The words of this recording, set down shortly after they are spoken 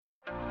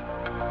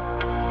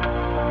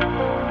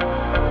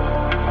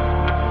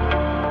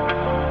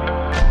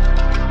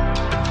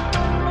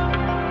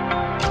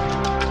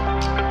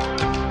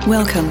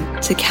Welcome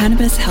to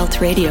Cannabis Health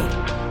Radio,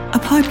 a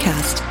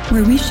podcast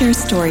where we share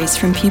stories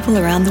from people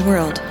around the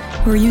world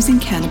who are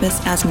using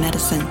cannabis as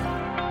medicine.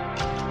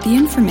 The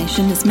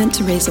information is meant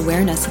to raise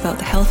awareness about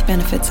the health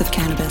benefits of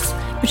cannabis,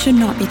 but should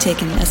not be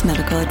taken as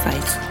medical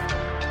advice.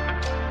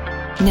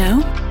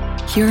 Now,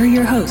 here are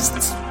your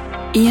hosts,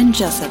 Ian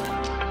Jessup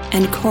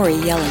and Corey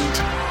Yelland.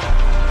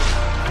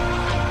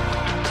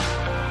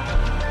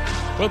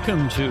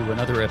 Welcome to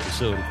another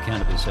episode of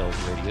Cannabis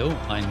Health Radio.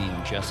 I'm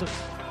Ian Jessup.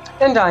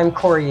 And I'm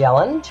Corey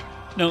Yelland.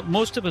 Now,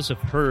 most of us have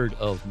heard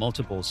of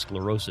multiple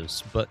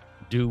sclerosis, but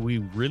do we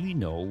really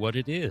know what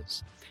it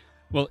is?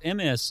 Well,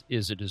 MS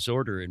is a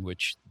disorder in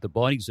which the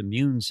body's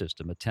immune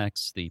system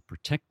attacks the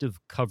protective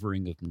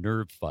covering of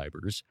nerve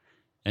fibers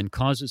and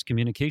causes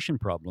communication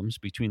problems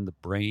between the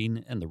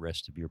brain and the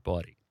rest of your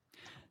body.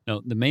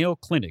 Now, the Mayo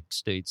Clinic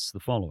states the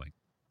following.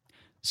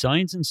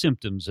 Signs and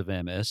symptoms of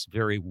MS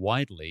vary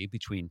widely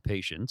between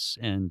patients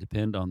and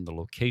depend on the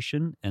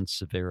location and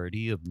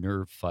severity of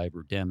nerve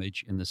fiber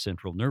damage in the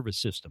central nervous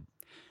system.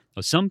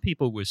 Now, some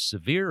people with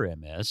severe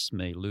MS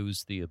may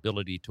lose the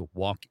ability to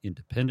walk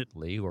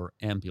independently or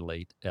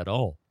ambulate at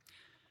all.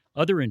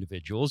 Other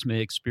individuals may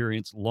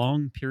experience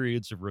long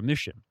periods of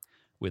remission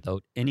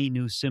without any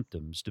new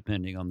symptoms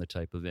depending on the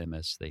type of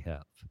MS they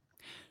have.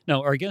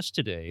 Now, our guest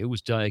today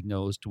was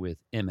diagnosed with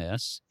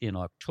MS in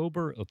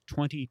October of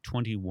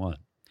 2021.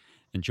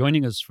 And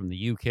joining us from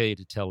the UK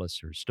to tell us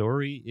her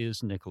story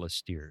is Nicola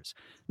Steers.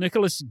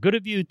 Nicola, good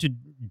of you to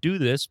do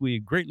this. We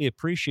greatly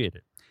appreciate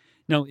it.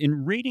 Now,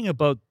 in reading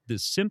about the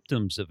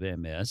symptoms of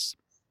MS,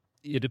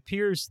 it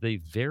appears they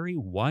vary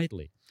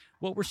widely.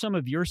 What were some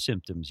of your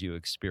symptoms you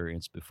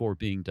experienced before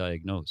being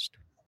diagnosed?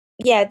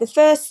 Yeah, the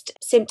first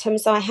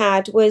symptoms I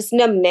had was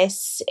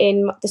numbness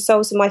in the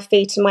soles of my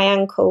feet and my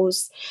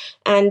ankles,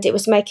 and it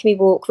was making me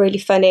walk really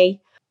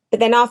funny. But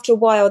then after a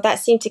while, that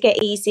seemed to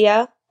get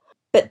easier.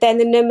 But then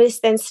the numbness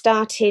then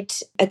started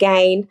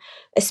again,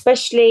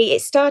 especially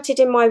it started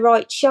in my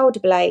right shoulder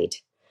blade.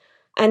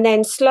 And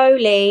then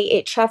slowly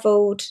it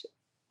travelled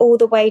all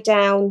the way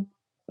down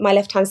my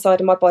left-hand side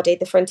of my body,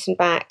 the front and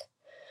back.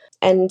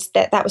 And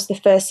that was the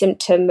first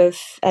symptom of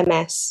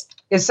MS.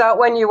 Is that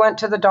when you went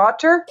to the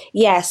doctor?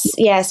 Yes.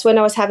 When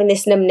I was having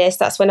this numbness,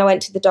 that's when I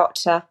went to the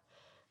doctor,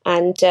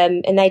 and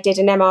they did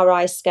an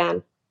MRI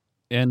scan.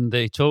 And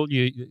they told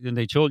you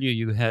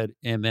you had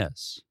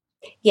MS.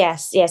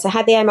 Yes. I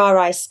had the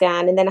MRI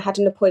scan, and then I had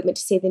an appointment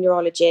to see the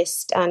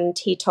neurologist, and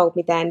he told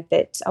me then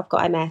that I've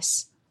got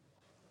MS.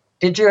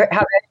 Did you have any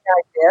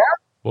idea?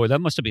 Boy, that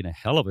must have been a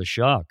hell of a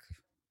shock.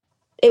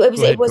 It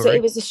was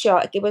a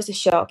shock. It was a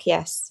shock.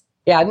 Yes.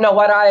 Yeah. No.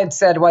 What I had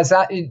said was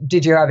that.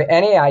 Did you have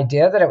any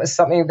idea that it was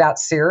something that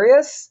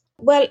serious?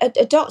 Well,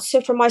 a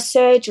doctor from my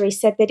surgery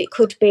said that it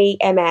could be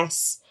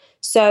MS,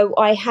 so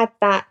I had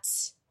that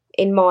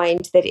in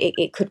mind that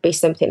it could be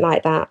something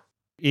like that.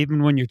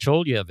 Even when you're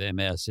told you have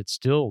MS, it's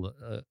still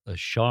a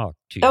shock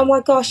to you. Oh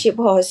my gosh, it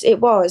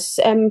was.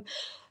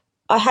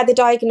 I had the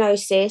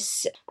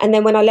diagnosis, and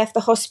then when I left the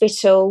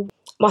hospital,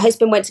 my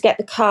husband went to get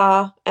the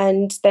car,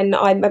 and then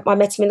I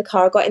met him in the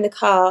car. I got in the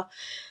car,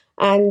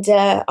 and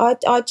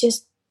I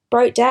just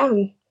broke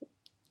down.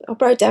 I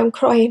broke down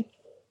crying.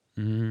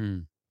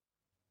 Mm.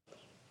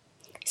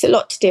 It's a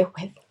lot to deal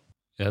with.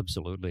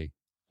 Absolutely.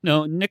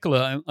 Now,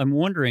 Nicola, I'm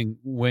wondering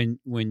when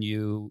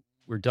you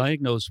were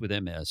diagnosed with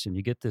MS and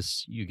you get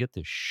this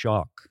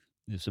shock,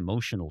 this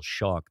emotional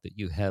shock that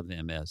you have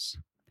MS,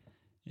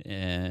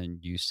 and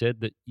you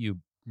said that you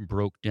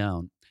broke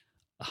down.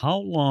 How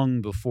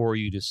long before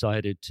you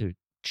decided to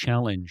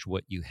challenge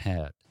what you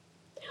had?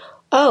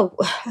 Oh,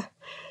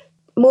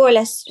 more or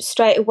less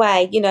straight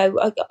away. You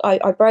know,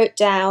 I broke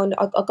down.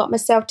 I got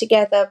myself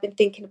together. I've been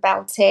thinking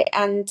about it,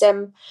 and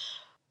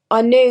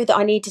I knew that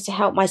I needed to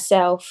help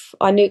myself.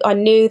 I knew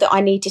that I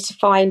needed to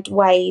find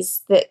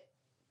ways that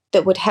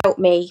would help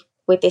me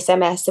with this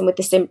MS and with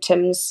the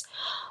symptoms.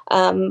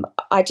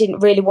 I didn't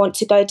really want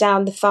to go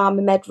down the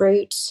pharma med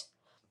route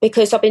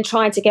because I've been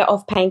trying to get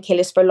off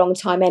painkillers for a long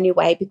time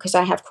anyway, because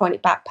I have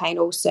chronic back pain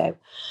also.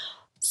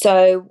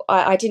 So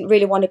I didn't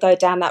really want to go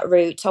down that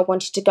route. I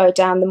wanted to go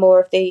down the more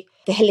of the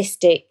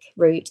holistic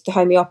route, the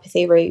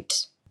homeopathy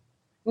route.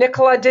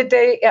 Nicola, did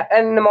they,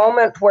 in the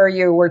moment where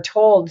you were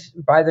told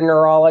by the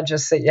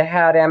neurologist that you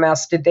had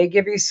MS, did they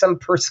give you some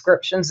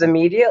prescriptions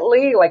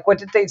immediately? Like, what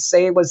did they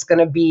say was going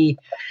to be,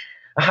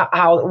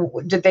 how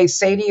did they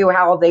say to you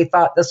how they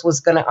thought this was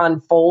going to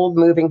unfold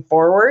moving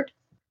forward?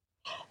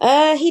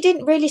 He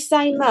didn't really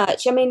say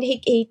much. I mean,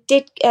 he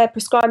did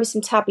prescribe me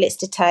some tablets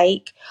to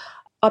take.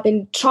 I've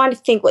been trying to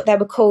think what they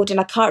were called, and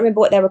I can't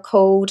remember what they were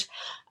called,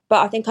 but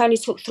I think I only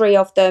took 3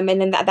 of them,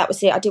 and then that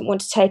was it. I didn't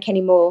want to take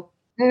any more.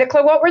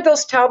 Nicola, what were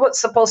those tablets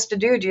supposed to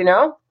do? Do you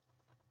know?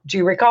 Do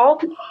you recall?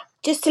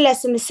 Just to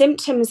lessen the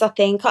symptoms, I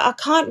think. I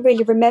can't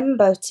really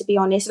remember, to be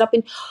honest.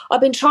 And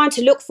I've been trying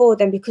to look for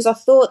them because I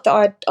thought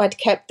that I'd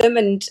kept them,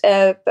 and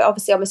but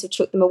obviously I must have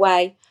took them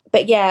away.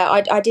 But yeah,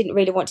 I didn't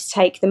really want to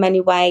take them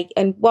anyway.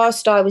 And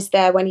whilst I was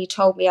there, when he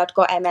told me I'd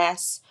got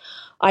MS,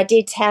 I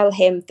did tell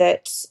him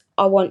that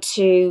I want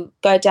to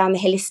go down the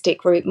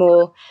holistic route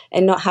more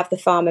and not have the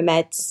pharma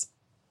meds.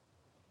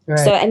 Right.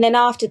 So, and then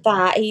after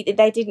that,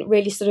 they didn't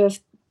really sort of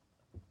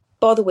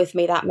bother with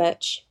me that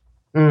much.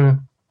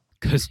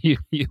 Because you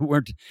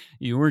weren't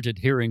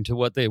adhering to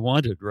what they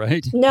wanted,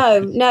 right?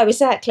 No,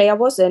 exactly. I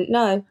wasn't.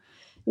 No,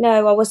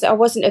 I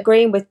wasn't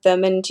agreeing with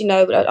them. And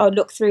I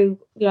looked through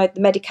the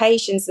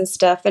medications and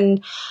stuff,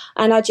 and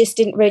I just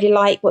didn't really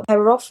like what they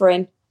were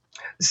offering.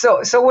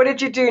 So what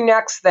did you do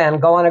next then?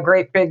 Go on a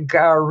great big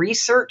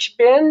research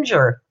binge,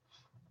 or?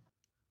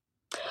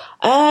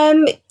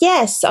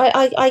 Yes,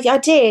 I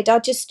did.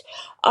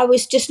 I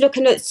was just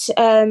looking at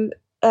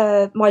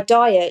my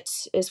diet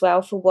as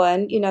well, for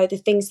one.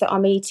 The things that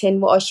I'm eating,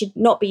 what I should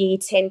not be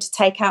eating, to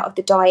take out of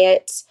the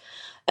diet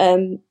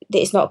that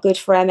is not good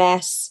for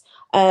MS.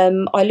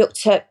 I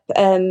looked at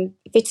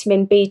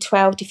vitamin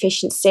B12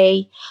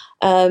 deficiency,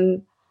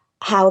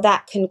 how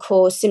that can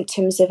cause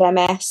symptoms of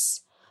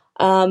MS.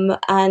 And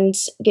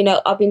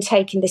I've been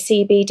taking the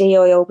CBD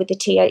oil with the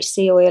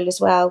THC oil as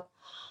well.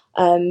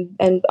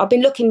 And I've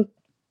been looking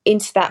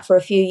into that for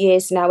a few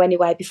years now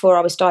anyway, before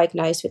I was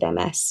diagnosed with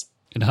MS.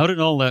 And how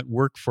did all that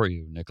work for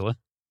you, Nicola?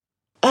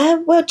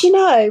 Well,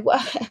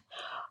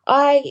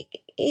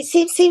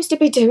 it seems to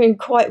be doing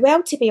quite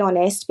well, to be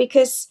honest,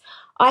 because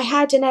I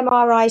had an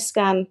MRI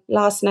scan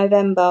last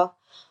November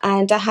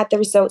and I had the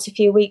results a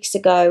few weeks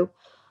ago.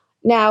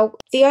 Now,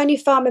 the only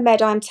pharma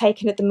med I'm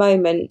taking at the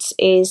moment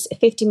is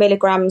 50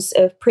 milligrams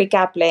of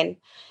pregabalin,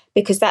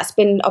 because I've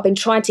been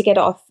trying to get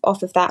off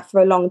of that for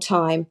a long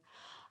time.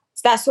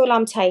 So that's all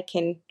I'm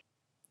taking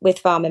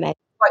with pharma med.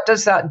 What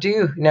does that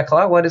do,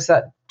 Nicola? What is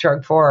that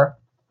drug for?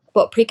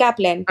 What,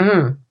 pregabalin?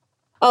 Mm.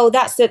 Oh,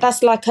 that's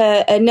like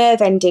a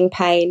nerve-ending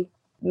pain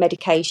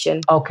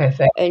medication. Okay,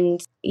 thanks.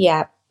 And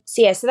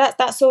so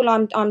that's all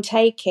I'm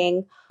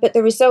taking. But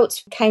the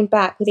results came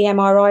back with the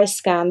MRI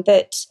scan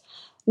that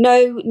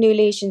no new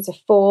lesions are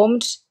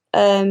formed.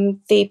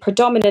 The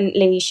predominant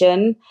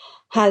lesion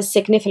has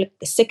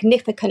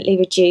significantly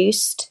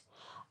reduced,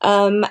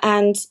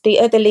 and the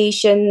other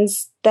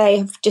lesions, they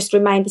have just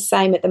remained the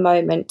same at the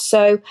moment.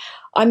 So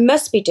I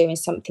must be doing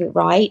something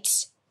right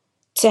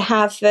to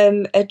have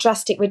a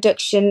drastic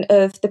reduction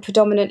of the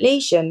predominant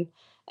lesion,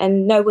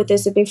 and no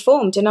others have been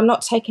formed. And I'm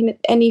not taking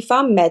any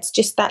pharm meds,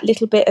 just that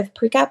little bit of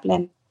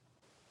pregabalin.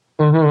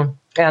 Mm-hmm.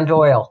 And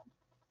oil.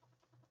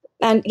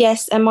 And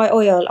yes, and my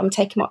oil. I'm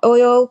taking my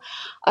oil.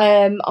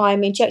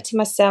 I'm injecting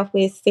myself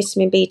with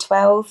vitamin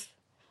B12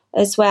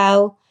 as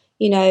well.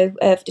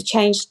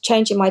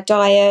 Changing my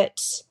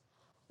diet.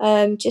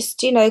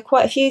 Just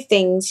quite a few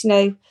things.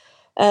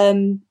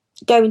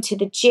 Going to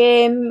the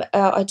gym.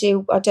 I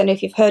don't know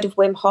if you've heard of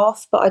Wim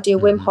Hof, but I do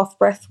Wim Hof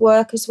breath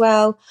work as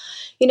well.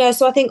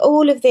 So I think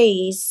all of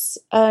these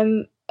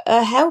are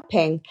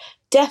helping.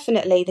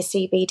 Definitely the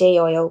CBD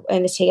oil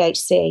and the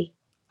THC.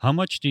 How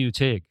much do you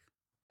take?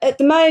 At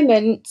the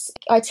moment,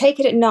 I take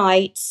it at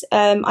night.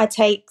 I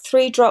take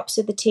 3 drops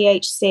of the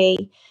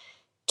THC,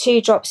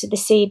 2 drops of the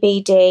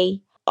CBD.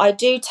 I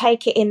do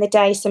take it in the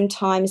day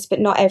sometimes, but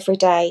not every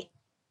day.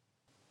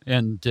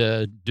 And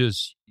do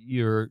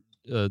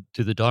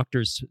the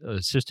doctors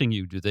assisting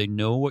you, do they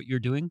know what you're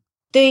doing?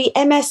 The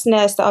MS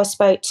nurse that I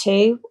spoke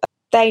to,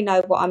 they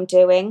know what I'm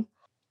doing.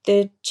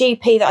 The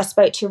GP that I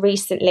spoke to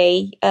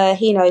recently,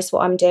 he knows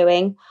what I'm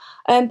doing.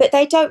 But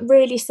they don't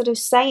really sort of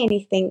say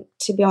anything,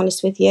 to be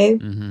honest with you.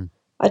 Mm-hmm.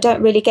 I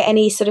don't really get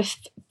any sort of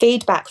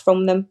feedback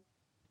from them.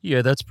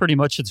 Yeah, that's pretty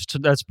much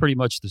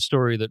the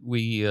story that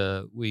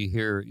we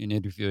hear in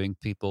interviewing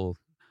people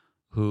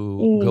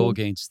who go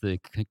against the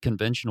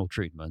conventional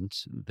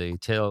treatment.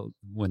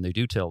 When they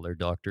do tell their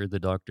doctor, the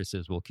doctor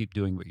says, well, keep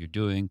doing what you're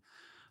doing,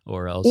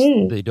 or else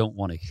they don't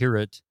want to hear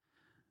it.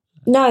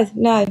 No,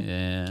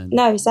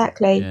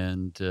 exactly.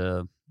 And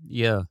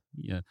yeah.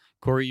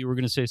 Corey, you were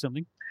going to say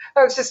something?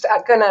 I was just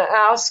going to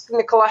ask,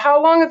 Nicola,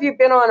 how long have you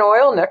been on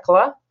oil,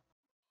 Nicola?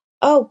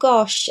 Oh,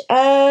 gosh.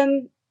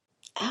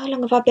 How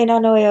long have I been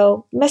on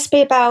oil? Must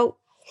be about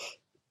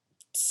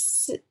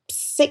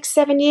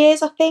 6-7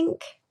 years, I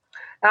think.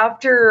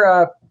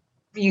 After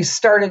you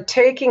started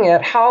taking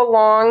it, how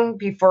long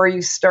before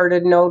you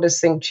started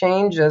noticing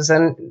changes,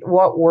 and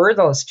what were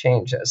those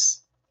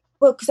changes?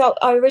 Well, because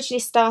I originally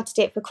started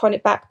it for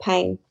chronic back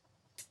pain,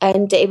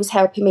 and it was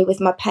helping me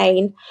with my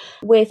pain.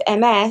 With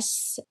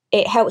MS,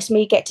 it helps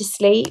me get to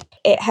sleep.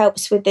 It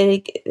helps with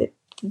the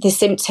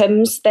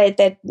symptoms.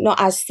 They're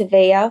not as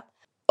severe.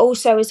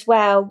 Also, as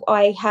well,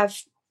 I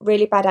have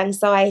really bad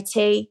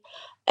anxiety.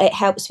 It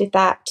helps with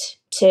that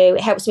too.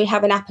 It helps me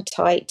have an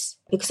appetite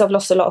because I've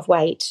lost a lot of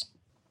weight.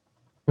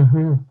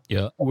 Mm-hmm.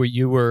 Yeah.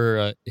 You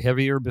were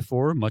heavier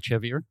before, much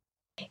heavier?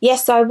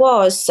 Yes, I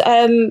was.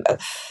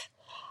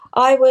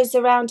 I was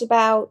around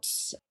about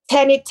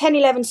 10,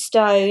 11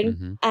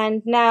 stone,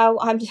 and now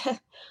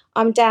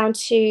I'm down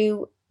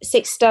to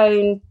 6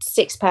 stone,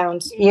 6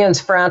 pounds.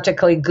 Ian's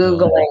frantically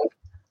Googling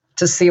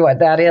to see what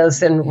that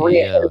is in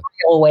real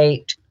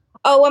weight.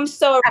 Oh, I'm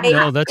sorry.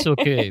 No, that's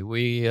okay.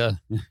 We a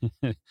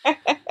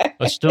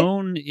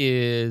stone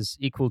is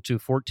equal to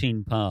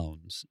 14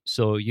 pounds.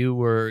 So you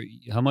were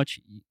how much?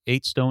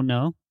 8 stone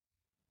now?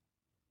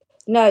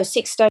 No,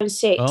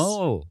 6'6".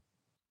 Oh,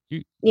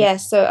 Yeah,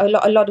 so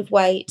a lot of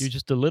weight. You're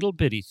just a little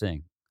bitty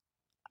thing.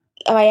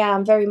 I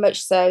am very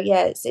much so.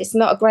 Yeah, it's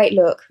not a great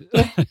look.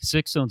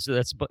 6 stones.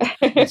 That's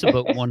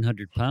about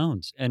 100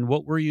 pounds. And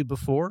what were you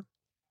before?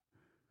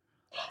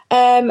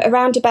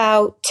 Around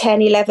about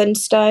 10, 11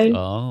 stone.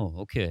 Oh,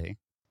 okay.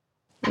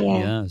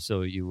 Yeah.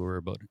 So you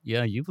were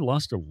you've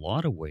lost a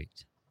lot of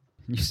weight.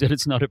 You said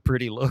it's not a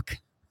pretty look.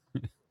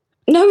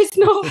 No, it's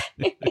not.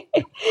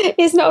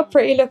 It's not a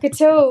pretty look at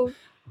all.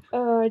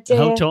 Oh dear.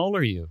 How tall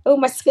are you? Oh,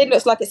 my skin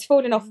looks like it's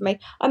falling off me.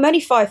 I'm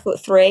only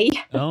 5'3".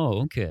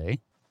 Oh, okay.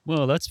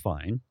 Well, that's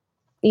fine.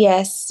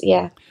 Yes,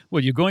 yeah.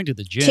 Well, you're going to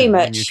the gym. Too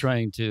much. And you're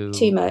trying to.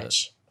 Too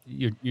much.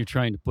 You're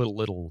trying to put a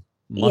little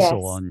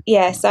muscle on.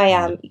 Yes, I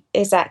am.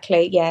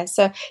 Exactly. Yeah.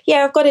 So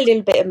yeah, I've got a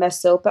little bit of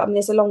muscle, but I mean,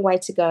 there's a long way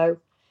to go.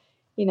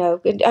 You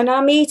know, and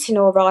I'm eating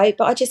all right,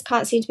 but I just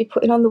can't seem to be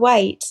putting on the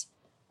weight.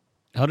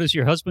 How does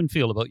your husband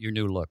feel about your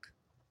new look?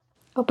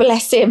 Oh,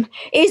 bless him.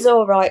 He's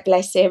all right,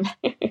 bless him.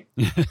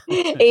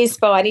 He's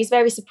fine. He's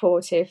very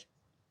supportive.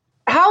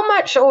 How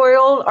much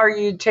oil are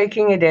you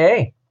taking a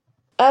day?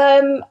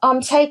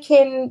 I'm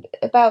taking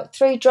about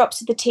 3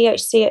 drops of the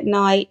THC at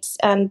night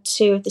and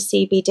 2 of the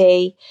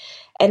CBD.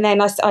 And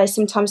then I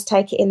sometimes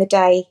take it in the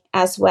day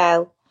as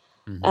well.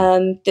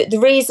 Mm-hmm. The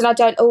reason I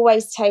don't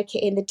always take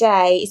it in the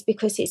day is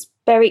because it's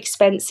very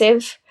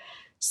expensive.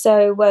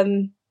 So,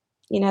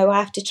 you know, I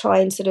have to try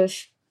and sort of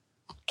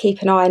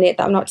keep an eye on it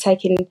that I'm not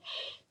taking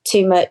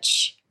too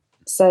much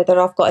so that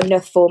I've got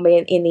enough for me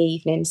in the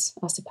evenings,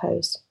 I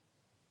suppose.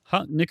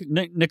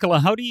 Nicola,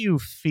 how do you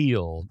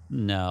feel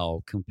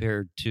now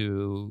compared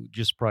to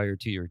just prior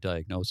to your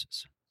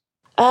diagnosis?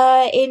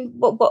 In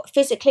what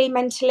physically,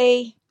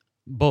 mentally?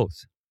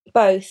 Both.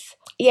 Both.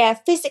 Yeah,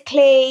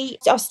 physically,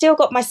 I've still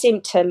got my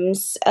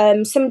symptoms.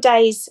 Some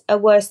days are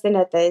worse than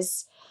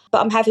others,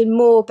 but I'm having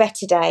more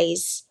better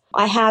days.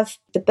 I have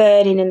the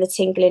burning and the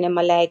tingling in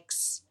my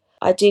legs.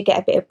 I do get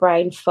a bit of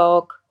brain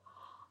fog.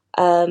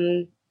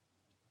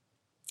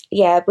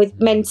 With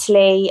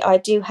mentally, I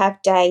do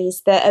have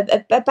days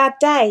that are bad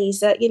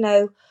days. You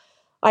know,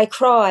 I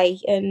cry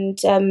and,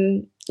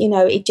 you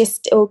know, it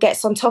just all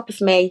gets on top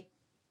of me.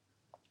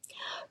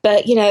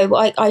 But, you know,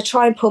 I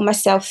try and pull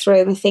myself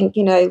through and think,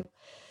 you know,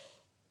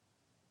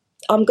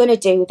 I'm going to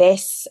do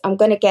this. I'm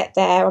going to get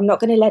there. I'm not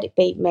going to let it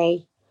beat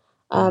me.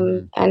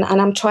 And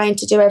I'm trying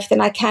to do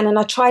everything I can. And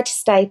I try to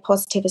stay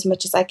positive as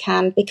much as I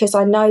can because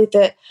I know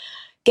that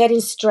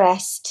getting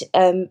stressed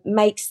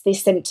makes the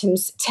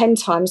symptoms 10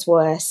 times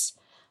worse.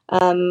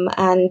 And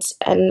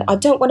I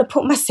don't want to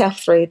put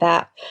myself through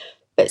that.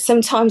 But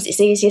sometimes it's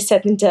easier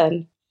said than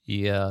done.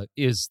 Yeah.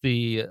 Is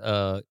the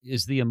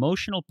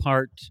emotional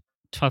part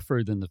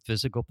tougher than the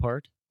physical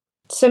part?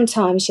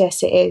 Sometimes,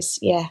 yes, it is.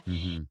 Yeah,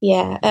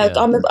 yeah.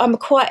 I'm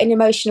quite an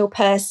emotional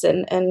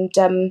person, and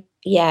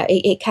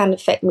it can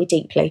affect me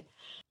deeply.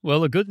 Well,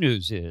 the good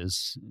news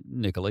is,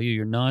 Nicola,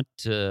 you're not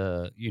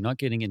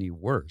getting any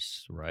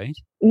worse, right?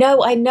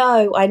 No, I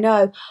know.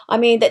 I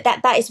mean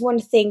that is one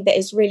thing that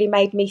has really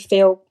made me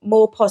feel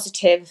more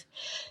positive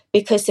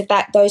because of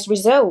those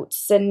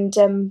results, and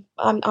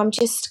I'm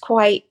just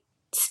quite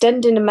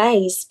stunned and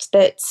amazed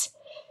that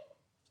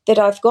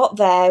I've got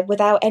there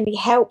without any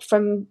help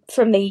from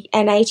the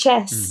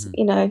NHS,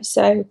 you know,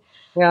 so.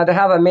 Yeah, to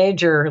have a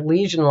major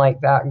lesion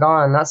like that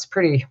gone, that's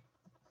pretty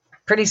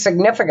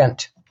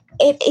significant.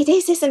 It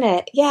is, isn't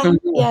it? Yeah,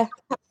 yeah,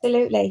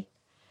 absolutely.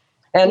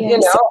 And, you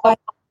know,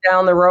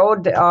 down the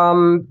road,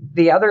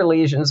 the other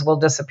lesions will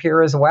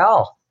disappear as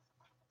well.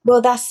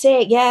 Well, that's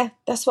it. Yeah,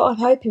 that's what I'm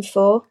hoping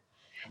for.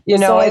 You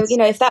know, so, you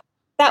know, if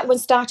that one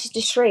started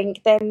to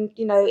shrink, then,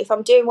 you know, if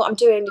I'm doing what I'm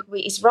doing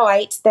is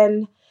right,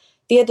 then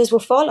the others will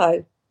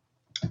follow.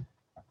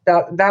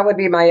 That would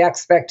be my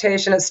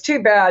expectation. It's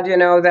too bad, you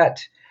know,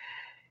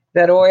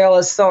 that oil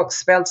is so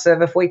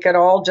expensive. If we could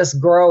all just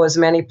grow as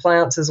many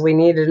plants as we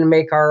needed and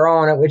make our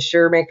own, it would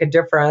sure make a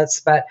difference.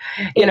 But,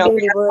 you know,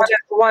 really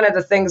one of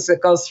the things that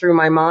goes through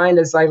my mind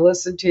as I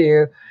listen to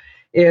you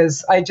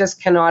is I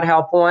just cannot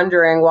help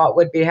wondering what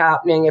would be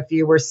happening if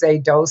you were, say,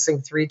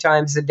 dosing 3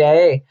 times a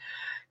day,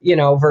 you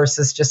know,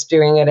 versus just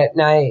doing it at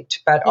night.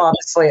 But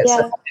obviously it's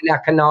an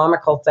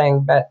economical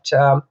thing, but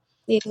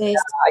it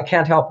is. I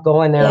can't help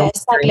going there.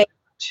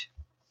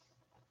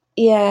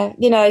 Yeah,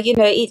 you know,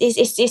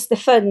 it's the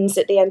funds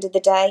at the end of the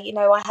day. You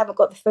know, I haven't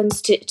got the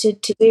funds to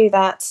do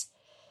that,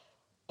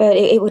 but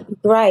it would be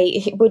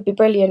great. It would be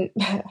brilliant,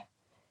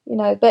 you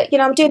know. But, you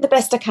know, I'm doing the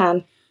best I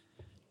can.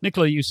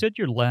 Nicola, you said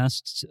your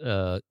last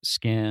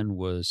scan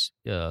was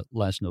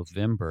last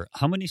November.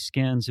 How many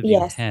scans have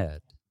you had?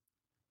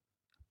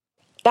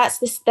 That's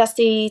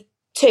the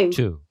 2.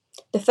 2.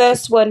 The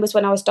first one was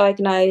when I was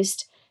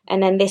diagnosed,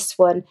 and then this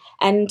one.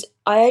 And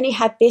I only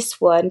had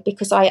this one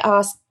because I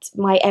asked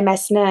my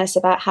MS nurse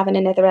about having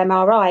another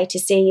MRI to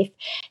see if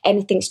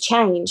anything's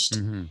changed.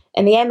 And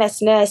the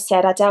MS nurse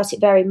said, I doubt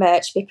it very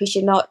much because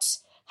you're not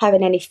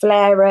having any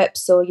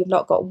flare-ups or you've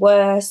not got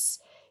worse,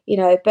 you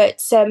know.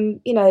 But,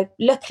 you know,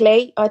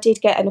 luckily I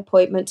did get an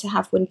appointment to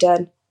have one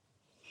done.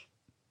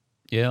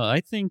 Yeah,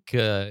 I think,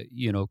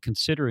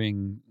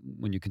 considering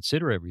when you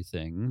consider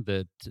everything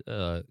that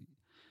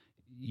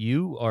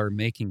you are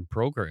making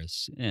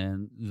progress,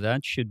 and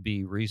that should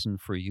be reason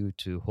for you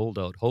to hold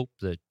out hope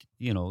that,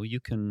 you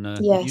can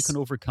Yes,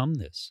 overcome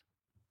this.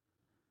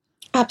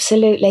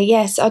 absolutely.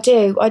 Yes, I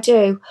do. I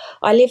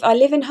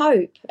live in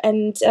hope,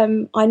 and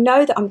I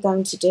know that I'm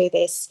going to do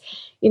this.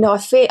 I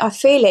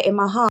feel it in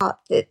my heart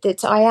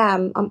that I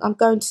am. I'm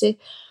going to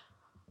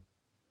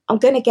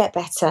get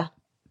better.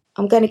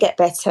 I'm going to get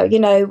better.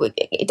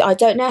 I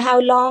don't know how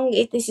long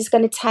this is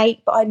going to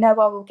take, but I know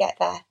I will get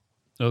there.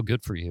 Oh,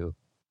 good for you.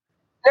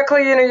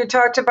 Nicola, you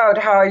talked about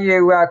how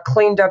you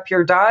cleaned up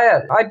your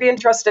diet. I'd be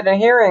interested in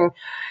hearing,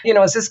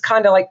 is this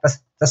kind of like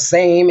the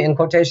same, in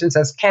quotations,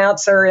 as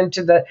cancer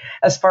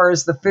as far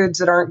as the foods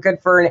that aren't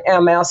good for an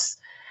MS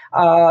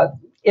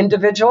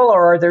individual,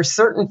 or are there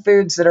certain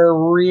foods that are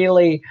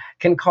really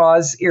can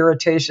cause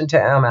irritation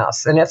to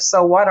MS? And if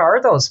so, what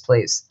are those,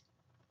 please?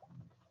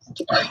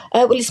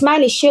 Well, it's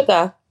mainly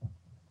sugar.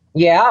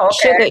 Yeah,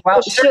 okay.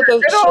 Well, Sugar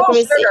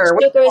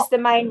is the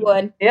main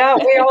one. Yeah,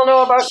 we all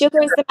know about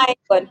sugar is the main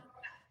one.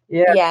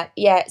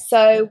 Yeah.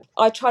 So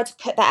I try to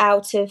cut that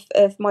out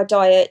of my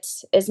diet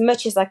as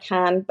much as I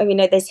can.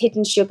 There's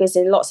hidden sugars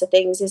in lots of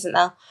things, isn't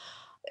there?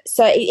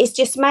 So it's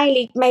just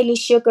mainly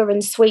sugar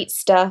and sweet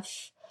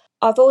stuff.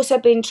 I've also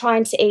been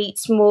trying to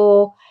eat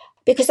more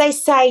because they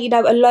say,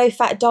 a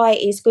low-fat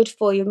diet is good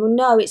for you. Well,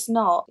 no, it's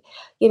not.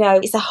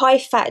 It's a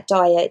high-fat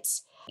diet.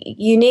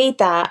 You need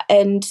that.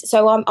 And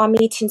so I'm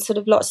eating sort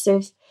of lots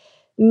of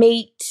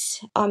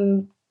meat.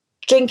 I'm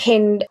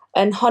drinking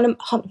I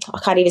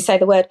can't even say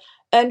the word,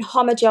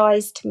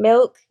 unhomogenized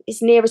milk.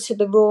 Is nearer to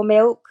the raw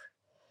milk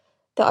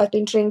that I've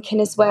been drinking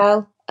as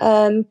well.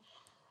 So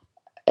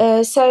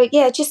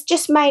yeah,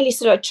 just mainly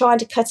sort of trying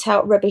to cut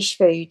out rubbish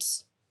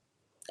foods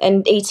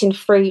and eating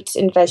fruit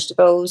and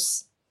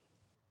vegetables.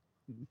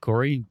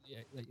 Corey,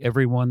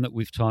 everyone that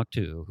we've talked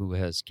to who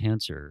has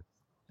cancer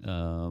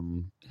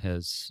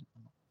has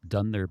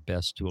done their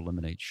best to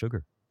eliminate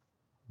sugar.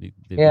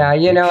 Yeah, I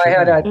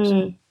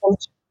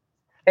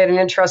had an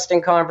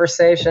interesting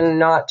conversation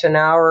not an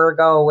hour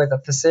ago with a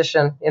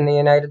physician in the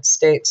United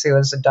States who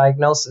has a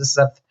diagnosis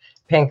of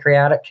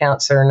pancreatic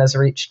cancer and has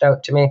reached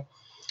out to me.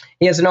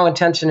 He has no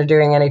intention of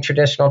doing any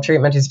traditional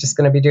treatment. He's just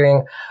going to be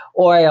doing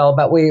oil.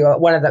 But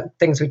one of the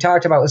things we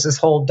talked about was this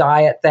whole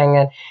diet thing.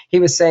 And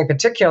he was saying,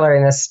 particularly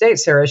in the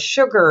States, there is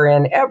sugar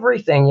in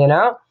everything,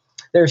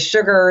 There's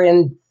sugar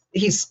in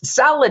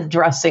salad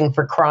dressing,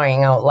 for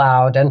crying out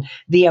loud. And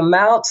the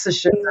amounts of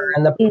sugar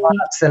in the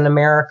products in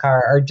America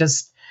are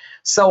just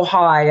so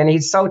high. And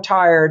he's so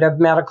tired of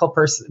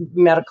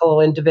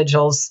medical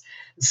individuals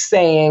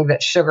saying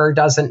that sugar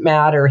doesn't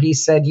matter. He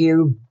said,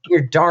 you're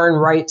darn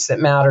right it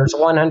matters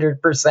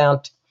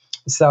 100%.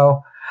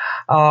 So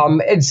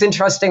it's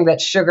interesting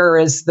that sugar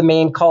is the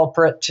main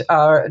culprit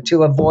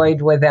to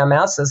avoid with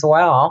MS as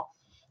well.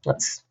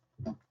 That's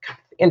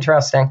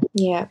interesting.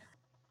 Yeah.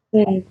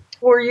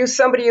 Were you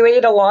somebody who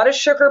ate a lot of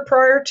sugar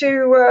prior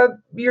to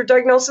your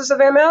diagnosis of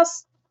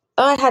MS?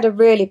 I had a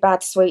really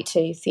bad sweet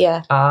tooth.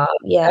 Yeah.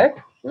 Yeah.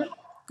 Okay.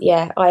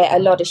 Yeah. I ate a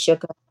lot of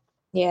sugar.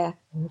 Yeah.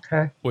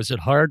 Okay. Was it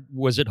hard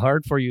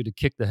for you to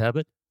kick the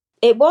habit?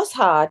 It was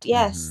hard.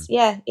 Yes. Mm-hmm.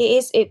 Yeah, it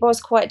is. It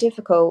was quite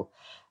difficult.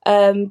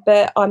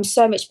 But I'm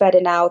so much better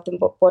now than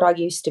what I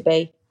used to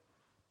be.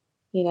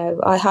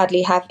 I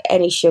hardly have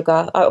any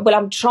sugar. Well,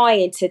 I'm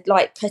trying to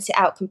cut it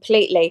out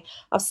completely.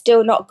 I've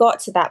still not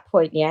got to that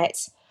point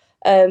yet.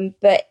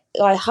 But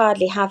I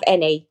hardly have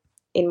any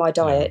in my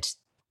diet.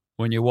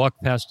 When you walk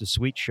past a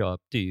sweet shop,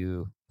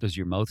 does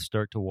your mouth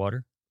start to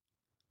water?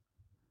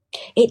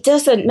 It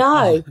doesn't.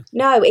 No,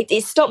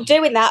 it stopped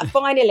doing that.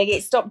 Finally,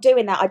 it stopped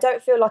doing that. I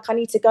don't feel like I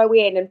need to go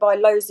in and buy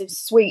loads of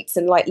sweets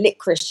and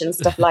licorice and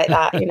stuff like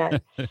that. Yeah.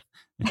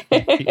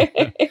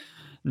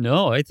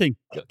 No, I think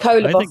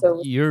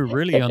you're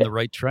really on the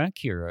right track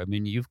here. I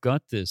mean, you've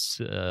got this.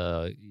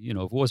 If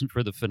it wasn't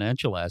for the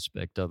financial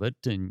aspect of it,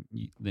 then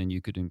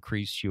you could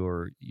increase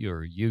your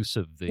use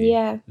of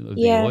the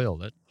oil.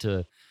 That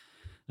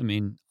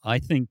I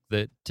think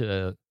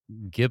that.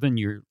 Given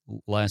your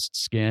last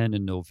scan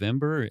in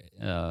November,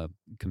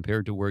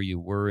 compared to where you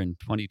were in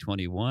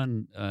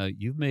 2021,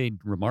 you've made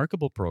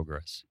remarkable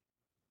progress.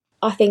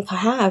 I think I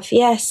have,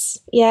 yes.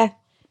 Yeah,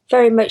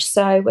 very much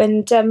so.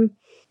 And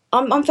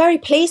I'm very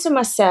pleased with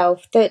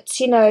myself that,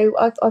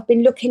 I've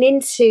been looking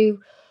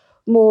into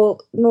more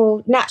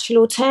natural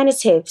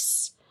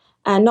alternatives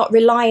and not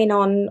relying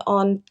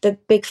on the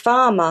big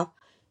pharma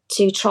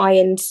to try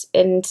and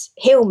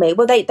heal me.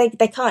 Well, they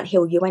can't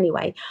heal you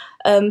anyway.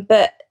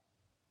 But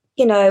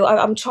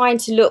I'm trying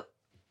to look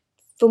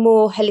for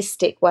more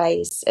holistic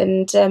ways,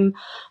 and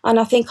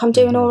I think I'm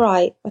doing all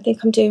right. I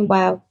think I'm doing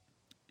well.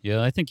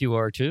 Yeah, I think you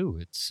are too.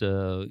 It's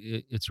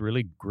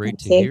really great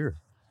to hear.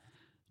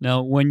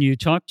 Now, when you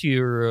talk to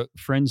your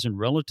friends and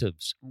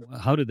relatives,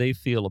 how do they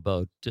feel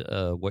about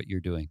what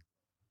you're doing?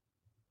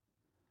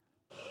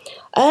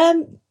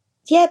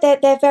 Yeah,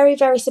 they're very,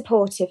 very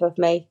supportive of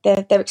me.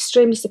 They're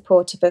extremely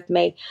supportive of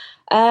me.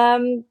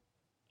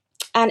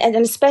 and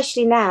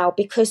especially now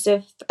because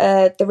of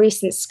the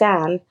recent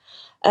scan,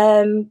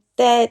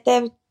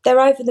 they're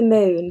over the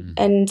moon,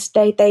 and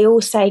they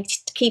all say,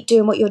 keep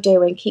doing what you're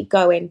doing, keep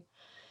going.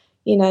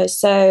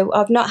 So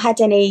I've not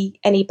had any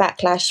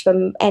backlash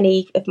from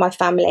any of my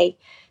family.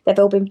 They've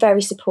all been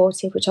very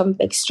supportive, which I'm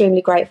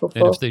extremely grateful for.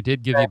 And if they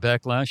did give you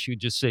backlash, you'd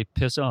just say,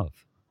 piss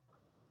off.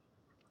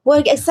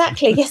 Well,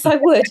 exactly. Yes, I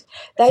would.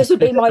 Those would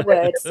be my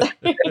words.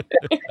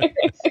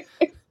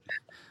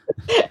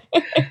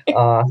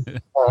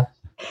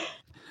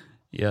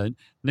 Yeah,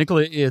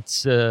 Nicola,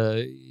 it's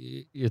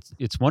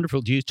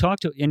wonderful. Do you talk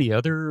to any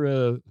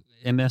other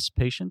MS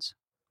patients?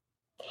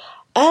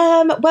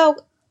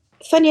 Well,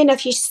 funny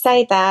enough, you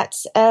say that.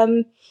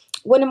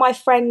 One of my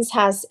friends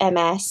has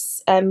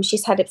MS.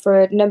 She's had it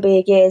for a number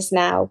of years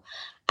now.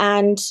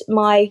 And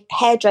my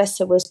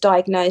hairdresser was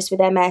diagnosed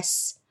with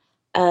MS,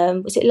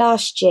 was it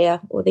last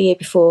year or the year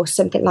before,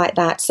 something like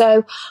that.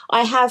 So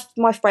I have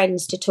my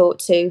friends to talk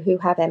to who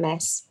have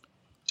MS.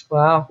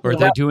 Wow. Are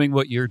they doing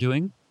what you're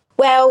doing?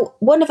 Well,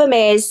 one of them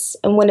is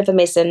and one of them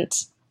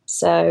isn't.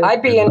 So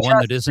I'd be interested. The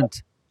one that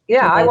isn't?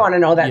 Yeah, I want to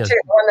know that too.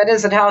 The one that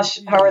isn't, how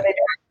are they doing?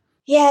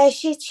 Yeah,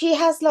 she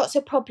has lots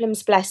of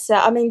problems, bless her.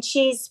 I mean,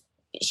 she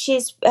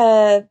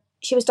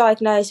was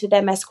diagnosed with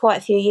MS quite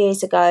a few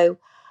years ago,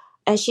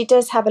 and she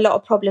does have a lot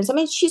of problems. I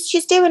mean,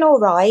 she's doing all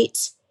right.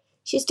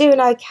 She's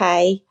doing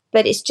okay,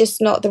 but it's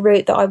just not the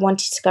route that I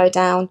wanted to go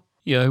down.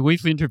 Yeah,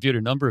 we've interviewed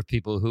a number of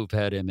people who've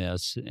had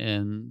MS,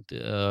 and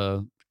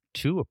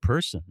to a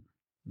person,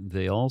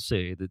 they all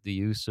say that the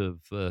use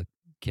of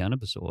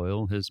cannabis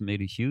oil has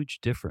made a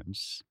huge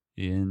difference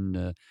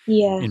in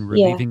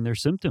relieving their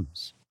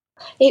symptoms.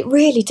 It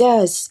really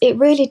does. It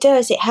really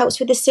does. It helps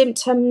with the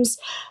symptoms.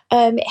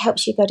 It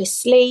helps you go to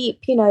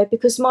sleep,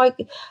 because my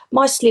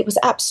sleep was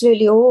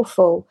absolutely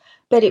awful.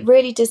 But it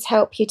really does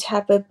help you to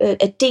have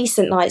a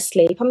decent night's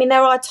sleep. I mean,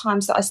 there are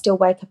times that I still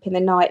wake up in the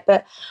night,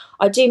 but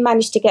I do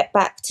manage to get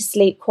back to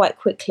sleep quite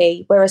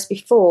quickly, whereas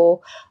before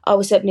I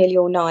was up nearly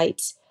all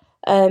night.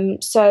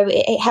 So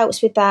it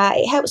helps with that.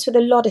 It helps with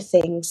a lot of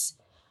things.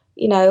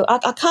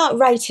 I can't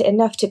rate it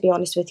enough, to be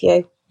honest with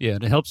you. Yeah,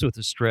 and it helps with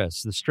the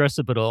stress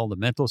of it all, the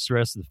mental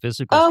stress, the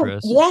physical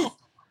stress. Oh, yeah,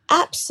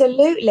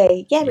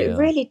 absolutely. Yeah, it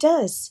really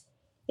does.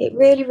 It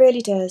really,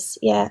 really does.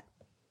 Yeah.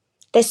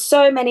 There's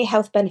so many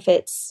health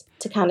benefits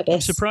to cannabis.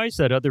 I'm surprised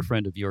that other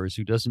friend of yours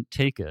who doesn't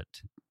take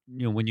it,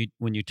 when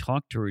you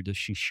talk to her, does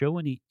she show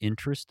any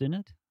interest in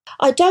it?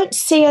 I don't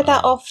see her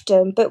that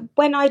often, but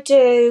when I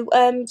do,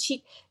 not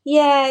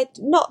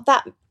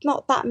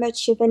that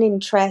much of an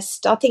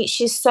interest. I think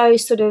she's so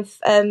sort of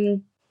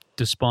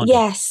despondent.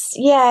 Yes,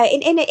 yeah,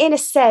 in a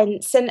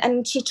sense,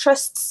 and she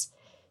trusts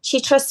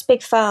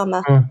Big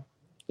Pharma,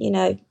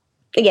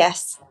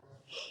 Yes.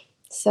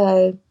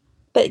 So,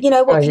 but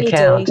what can you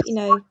do?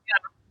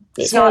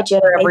 It's not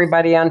for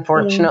everybody,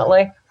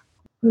 unfortunately.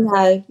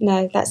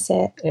 No, that's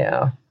it.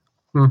 Yeah.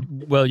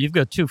 Well, you've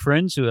got two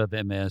friends who have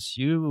MS.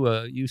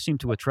 You seem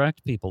to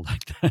attract people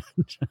like that.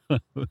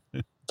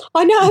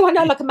 I know,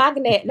 like a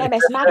magnet, an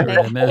MS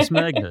magnet. An MS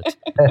magnet.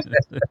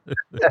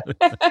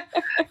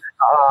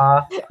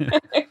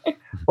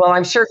 Well,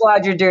 I'm sure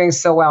glad you're doing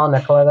so well,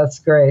 Nicola. That's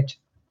great.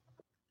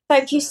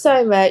 Thank you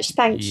so much.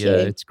 Thank you. Yeah,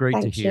 it's great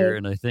to hear.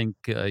 And I think,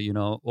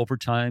 over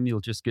time,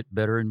 you'll just get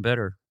better and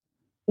better.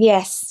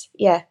 Yes.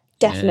 Yeah,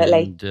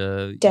 definitely.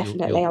 And,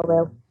 definitely, I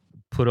will.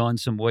 Put on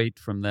some weight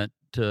from that,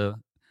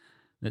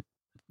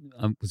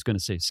 I was going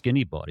to say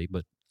skinny body,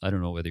 but I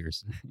don't know whether you're...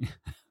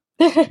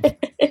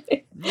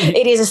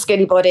 It is a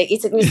skinny body.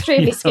 It's an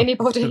extremely skinny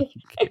body.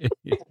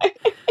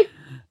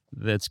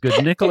 That's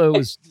good.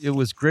 Nicola, it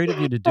was great of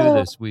you to do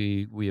this.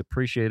 We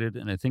appreciate it,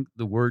 and I think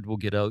the word will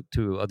get out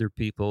to other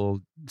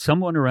people.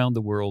 Someone around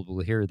the world will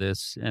hear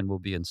this and will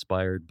be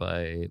inspired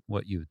by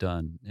what you've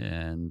done.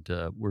 And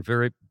we're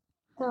very...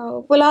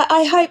 Oh, well,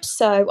 I hope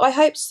so. I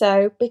hope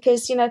so,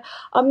 because,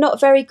 I'm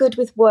not very good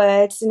with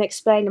words and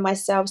explaining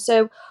myself.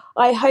 So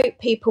I hope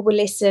people will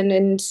listen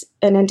and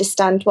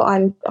understand what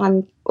I'm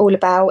all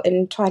about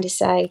and trying to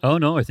say. Oh,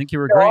 no, I think you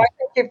were great. I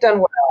think you've done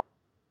well.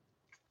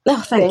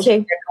 Oh, thank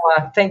you.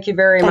 Nicola. Thank you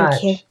very much.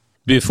 Thank you.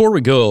 Before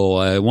we go,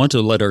 I want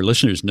to let our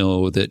listeners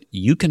know that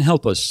you can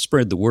help us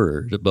spread the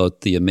word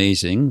about the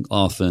amazing,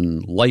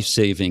 often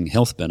life-saving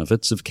health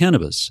benefits of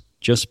cannabis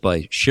just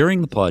by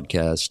sharing the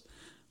podcast,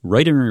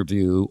 writing a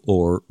review,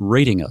 or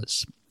rating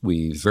us.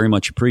 We very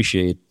much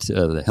appreciate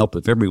the help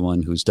of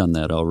everyone who's done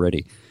that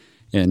already.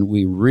 And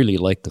we really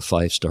like the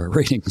 5-star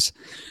ratings.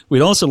 We'd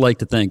also like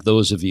to thank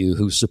those of you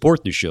who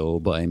support the show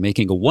by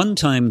making a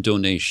one-time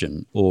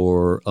donation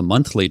or a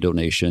monthly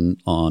donation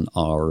on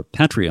our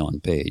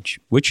Patreon page,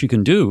 which you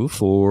can do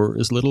for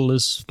as little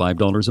as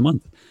 $5 a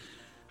month.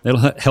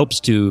 That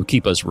helps to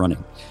keep us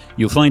running.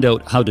 You'll find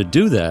out how to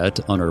do that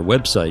on our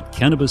website,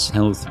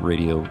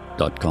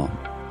 cannabishealthradio.com.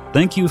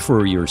 Thank you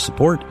for your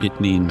support.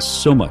 It means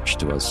so much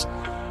to us.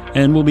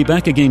 And we'll be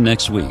back again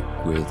next week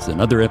with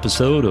another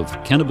episode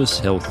of Cannabis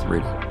Health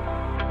Radio.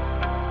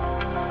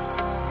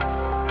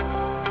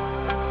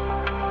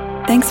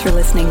 Thanks for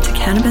listening to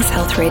Cannabis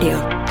Health Radio.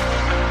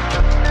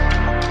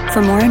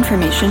 For more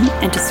information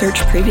and to search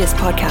previous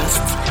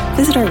podcasts,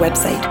 visit our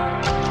website,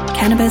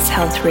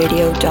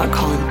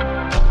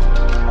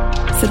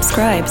 cannabishealthradio.com.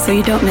 Subscribe so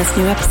you don't miss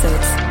new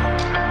episodes.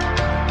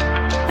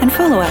 And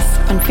follow us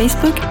on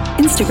Facebook,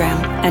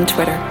 Instagram, and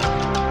Twitter.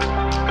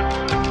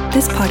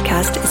 This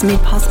podcast is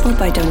made possible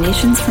by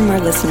donations from our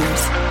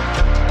listeners.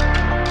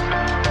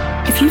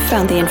 If you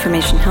found the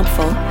information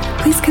helpful,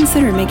 please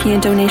consider making a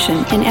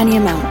donation in any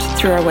amount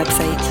through our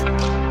website.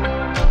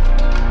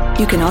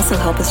 You can also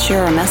help us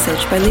share our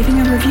message by leaving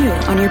a review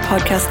on your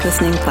podcast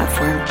listening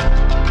platform.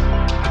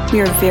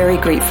 We are very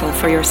grateful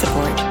for your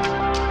support.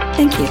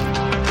 Thank you.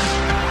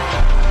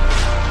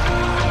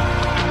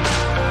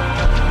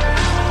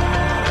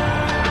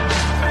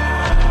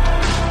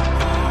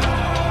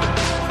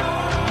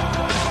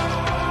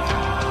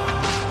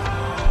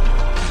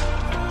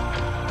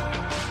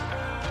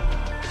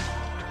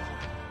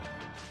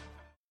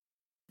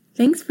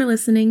 Thanks for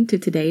listening to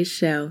today's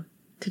show.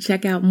 To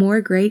check out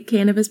more great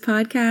cannabis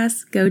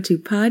podcasts, go to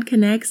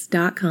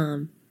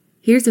podconnects.com.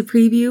 Here's a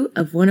preview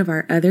of one of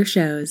our other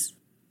shows.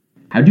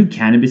 How do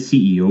cannabis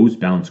CEOs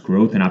balance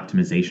growth and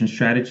optimization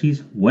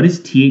strategies? What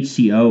is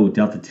THCO,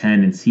 Delta-10,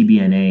 and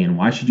CBNA, and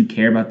why should you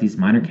care about these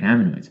minor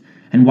cannabinoids?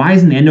 And why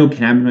isn't the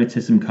endocannabinoid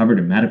system covered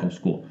in medical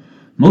school?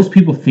 Most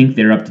people think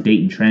they're up to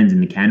date in trends in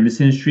the cannabis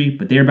industry,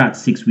 but they're about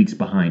 6 weeks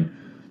behind.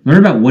 Learn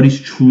about what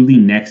is truly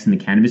next in the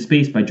cannabis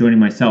space by joining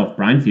myself,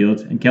 Brian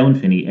Fields, and Kellen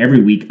Finney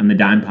every week on the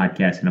Dime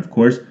Podcast and, of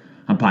course,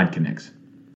 on PodConnects.